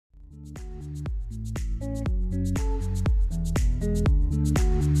Hi,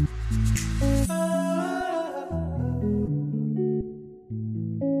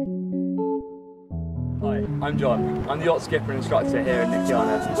 I'm John. I'm the yacht skipper and instructor here in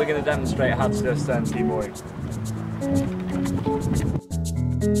Nikiana. We're going to demonstrate how to do a stern ski mooring.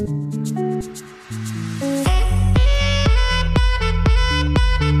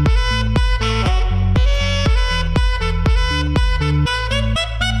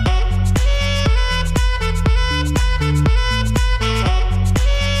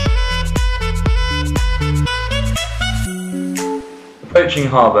 Approaching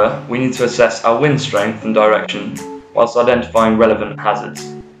harbour, we need to assess our wind strength and direction whilst identifying relevant hazards.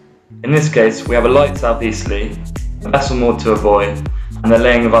 In this case, we have a light southeasterly, a vessel moored to a buoy, and the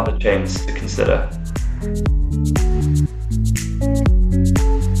laying of other chains to consider.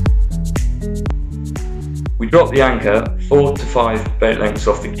 We drop the anchor 4 to 5 boat lengths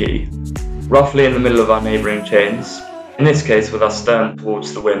off the quay, roughly in the middle of our neighbouring chains, in this case with our stern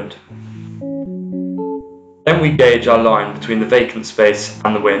towards the wind. Then we gauge our line between the vacant space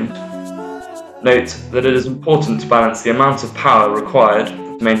and the wind. Note that it is important to balance the amount of power required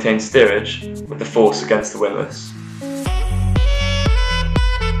to maintain steerage with the force against the windlass.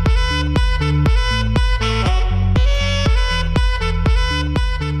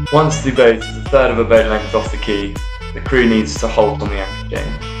 Once the boat is a third of a boat length off the quay, the crew needs to halt on the anchor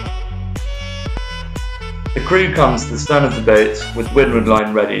chain. The crew comes to the stern of the boat with windward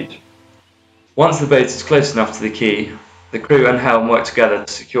line readied. Once the boat is close enough to the quay, the crew and helm work together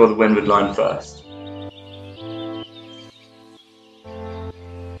to secure the windward line first.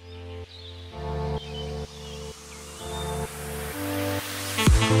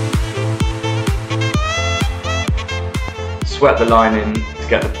 Sweat the line in to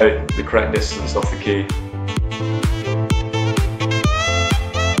get the boat the correct distance off the quay.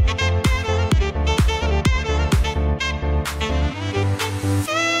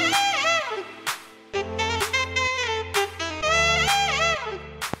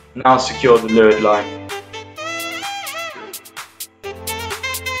 Now secure the lured line.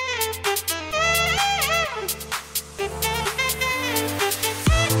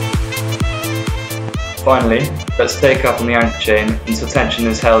 Finally, let's take up on the anchor chain until tension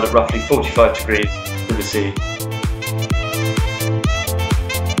is held at roughly 45 degrees to the sea.